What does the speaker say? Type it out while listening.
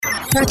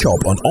Catch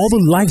up on all the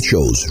live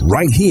shows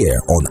right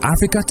here on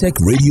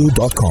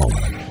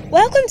africatechradio.com.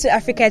 Welcome to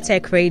Africa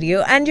Tech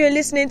Radio, and you're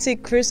listening to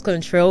Cruise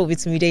Control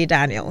with Mide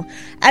Daniel.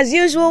 As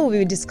usual, we'll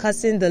be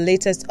discussing the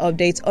latest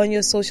updates on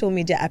your social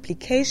media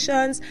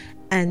applications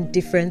and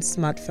different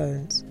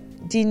smartphones.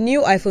 The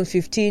new iPhone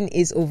 15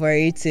 is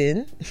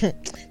overheating.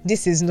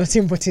 This is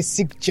nothing but a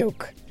sick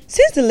joke.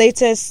 Since the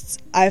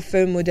latest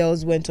iPhone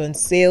models went on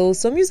sale,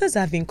 some users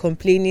have been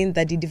complaining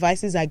that the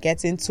devices are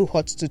getting too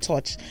hot to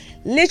touch,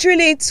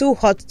 literally too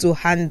hot to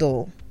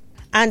handle.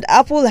 And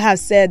Apple has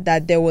said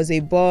that there was a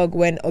bug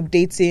when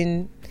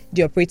updating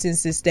the operating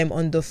system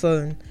on the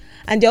phone.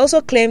 And they also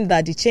claimed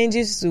that the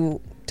changes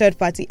to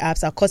third-party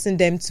apps are causing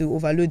them to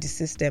overload the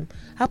system.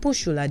 Apple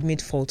should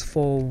admit fault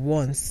for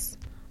once.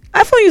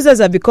 iPhone users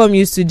have become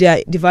used to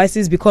their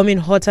devices becoming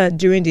hotter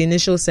during the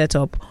initial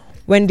setup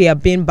when they are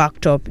being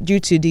backed up due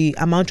to the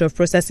amount of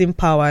processing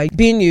power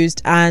being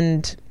used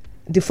and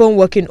the phone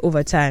working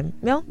overtime.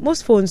 Well,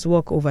 most phones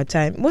work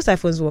overtime. Most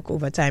iPhones work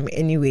overtime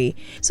anyway.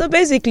 So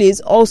basically,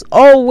 it's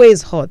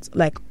always hot,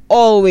 like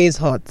always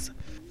hot.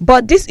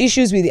 But these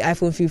issues with the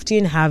iPhone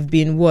 15 have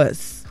been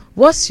worse.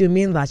 Worse, you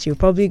mean that you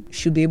probably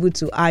should be able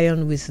to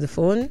iron with the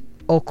phone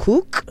or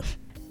cook?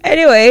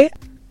 Anyway,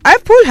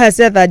 Apple has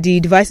said that the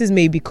devices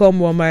may be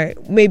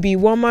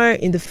warmer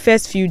in the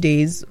first few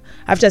days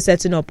after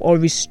setting up or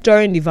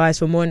restoring the device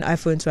from one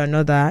iPhone to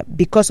another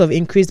because of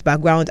increased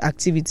background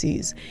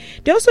activities.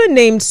 They also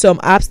named some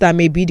apps that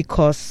may be the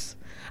cause.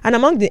 And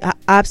among the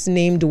apps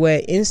named were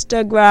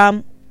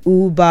Instagram,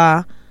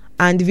 Uber,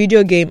 and the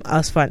video game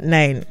Asphalt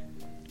 9.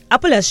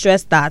 Apple has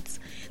stressed that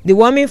the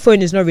warming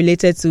phone is not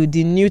related to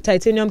the new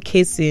titanium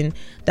casing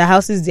that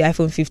houses the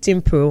iPhone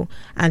 15 Pro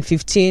and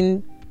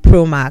 15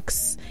 Pro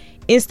Max,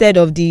 instead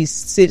of the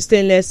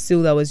stainless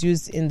steel that was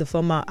used in the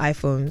former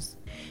iPhones.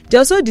 They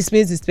also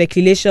dismissed the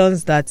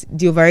speculations that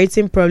the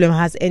overheating problem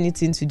has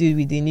anything to do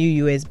with the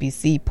new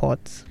USB-C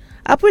port.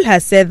 Apple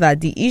has said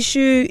that the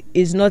issue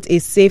is not a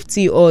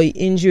safety or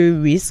injury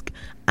risk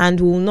and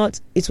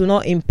it will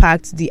not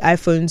impact the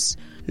iPhone's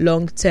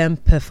long-term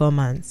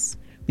performance.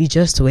 We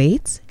just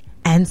wait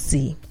and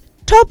see.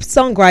 Top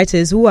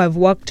songwriters who have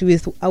worked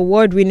with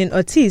award-winning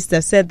artists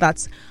have said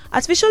that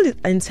artificial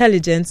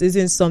intelligence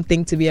isn't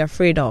something to be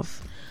afraid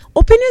of.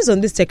 Opinions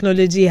on this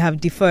technology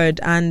have differed,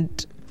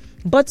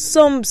 but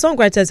some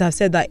songwriters have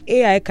said that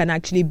AI can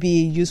actually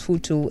be a useful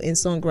tool in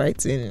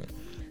songwriting.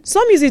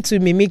 Some use it to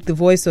mimic the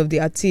voice of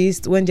the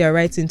artist when they are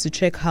writing to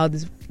check how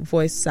the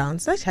voice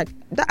sounds.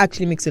 That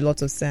actually makes a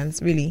lot of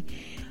sense, really.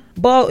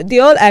 But they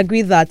all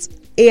agree that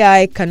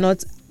AI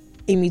cannot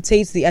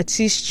imitate the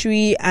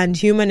artistry and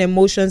human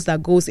emotions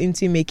that goes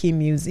into making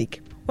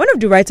music. One of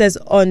the writers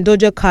on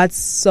Doja Cat's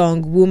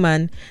song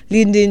Woman,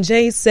 Lyndon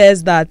J,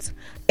 says that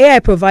AI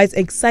provides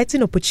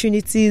exciting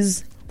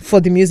opportunities for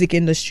the music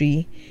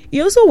industry.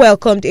 He also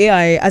welcomed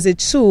AI as a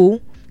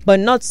tool, but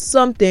not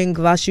something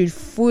that should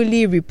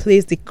fully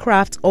replace the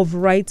craft of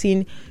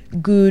writing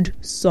good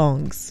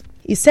songs.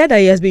 He said that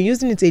he has been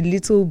using it a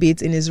little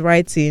bit in his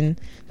writing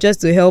just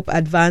to help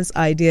advance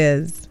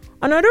ideas.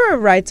 Another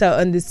writer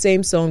on the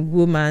same song,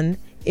 Woman,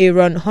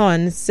 Aaron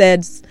Horn,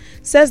 says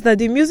that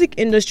the music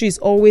industry is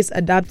always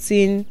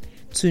adapting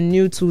to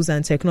new tools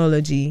and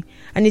technology,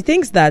 and he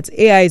thinks that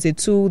AI is a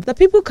tool that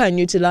people can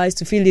utilize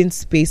to fill in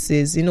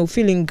spaces,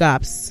 fill in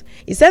gaps.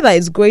 He said that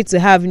it's great to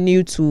have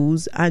new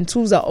tools, and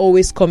tools are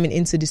always coming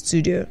into the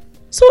studio.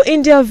 So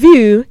in their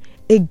view,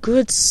 a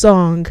good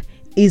song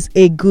is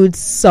a good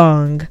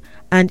song,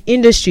 and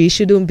industry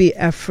shouldn't be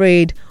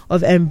afraid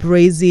of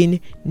embracing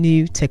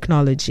new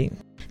technology.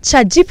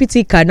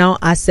 ChatGPT can now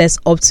access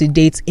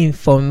up-to-date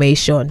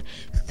information.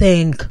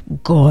 Thank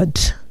God.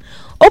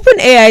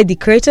 OpenAI, the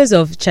creators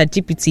of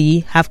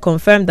ChatGPT, have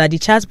confirmed that the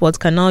chatbot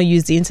can now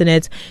use the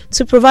internet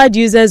to provide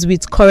users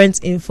with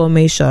current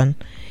information.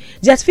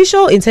 The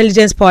artificial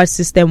intelligence-powered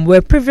system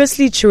were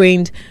previously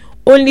trained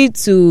only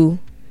to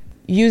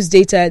use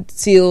data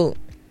till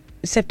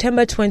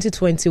September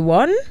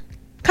 2021.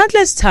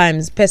 Countless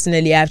times,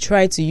 personally, I've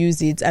tried to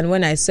use it, and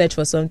when I search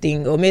for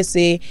something, or may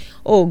say,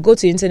 go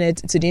to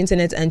the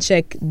internet and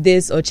check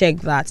this or check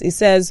that, it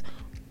says,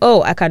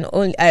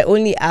 I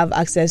only have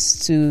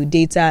access to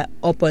data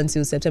up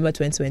until September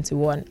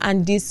 2021,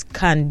 and this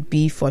can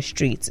be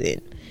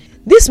frustrating.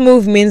 This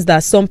move means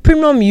that some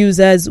premium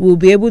users will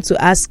be able to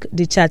ask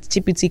the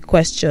ChatGPT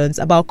questions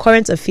about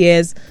current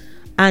affairs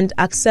and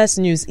access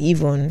news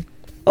even.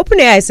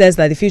 OpenAI says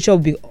that the future will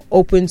be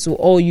open to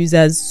all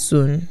users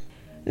soon.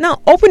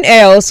 Now,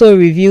 OpenAI also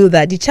revealed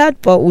that the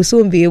chatbot will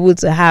soon be able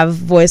to have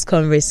voice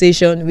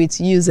conversation with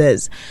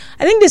users.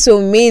 I think this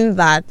will mean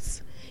that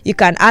you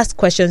can ask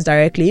questions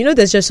directly.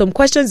 There's just some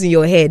questions in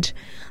your head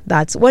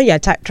that when you're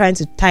trying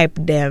to type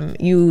them,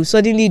 you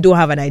suddenly don't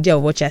have an idea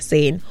of what you're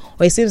saying,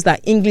 or it seems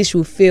that English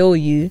will fail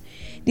you.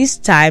 This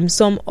time,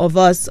 some of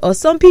us or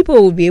some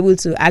people will be able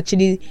to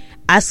actually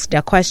ask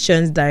their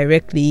questions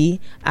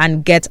directly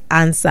and get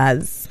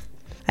answers.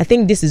 I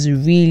think this is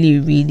really,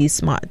 really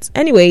smart.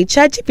 Anyway,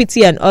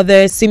 ChatGPT and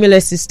other similar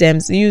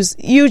systems use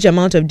huge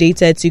amount of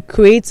data to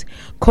create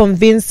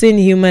convincing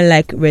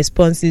human-like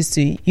responses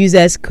to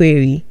users'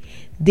 query.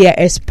 They are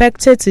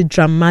expected to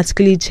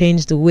dramatically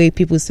change the way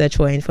people search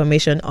for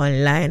information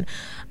online.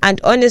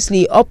 And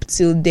honestly, up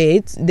till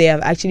date, they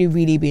have actually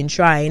really been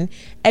trying,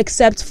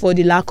 except for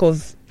the lack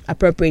of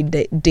appropriate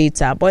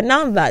data. But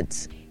now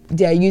that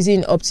they are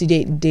using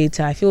up-to-date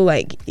data, I feel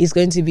like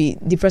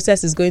the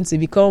process is going to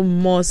become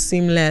more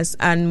seamless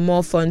and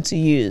more fun to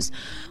use.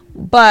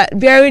 But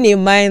bearing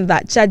in mind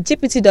that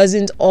ChatGPT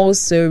doesn't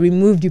also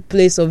remove the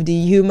place of the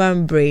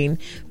human brain,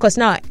 because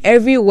now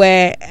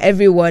everywhere,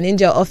 everyone in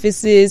their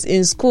offices,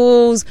 in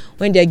schools,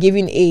 when they're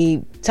given a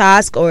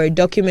task or a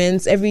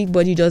document,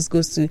 everybody just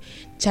goes to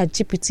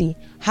ChatGPT,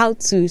 how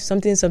to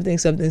something. So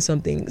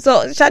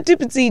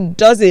ChatGPT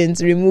doesn't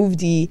remove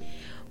the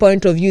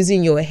point of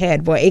using your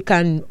head, but it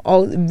can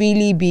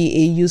really be a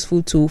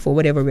useful tool for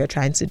whatever we're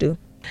trying to do.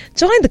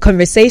 Join the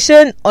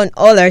conversation on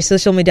all our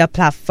social media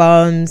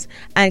platforms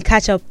and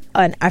catch up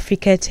on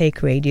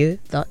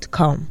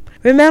africatechradio.com.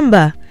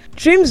 Remember,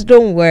 dreams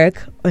don't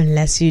work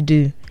unless you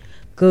do.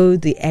 Go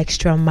the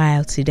extra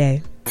mile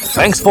today.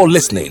 Thanks for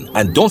listening,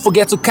 and don't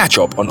forget to catch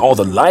up on all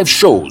the live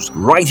shows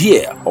right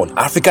here on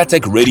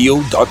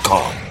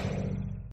africatechradio.com.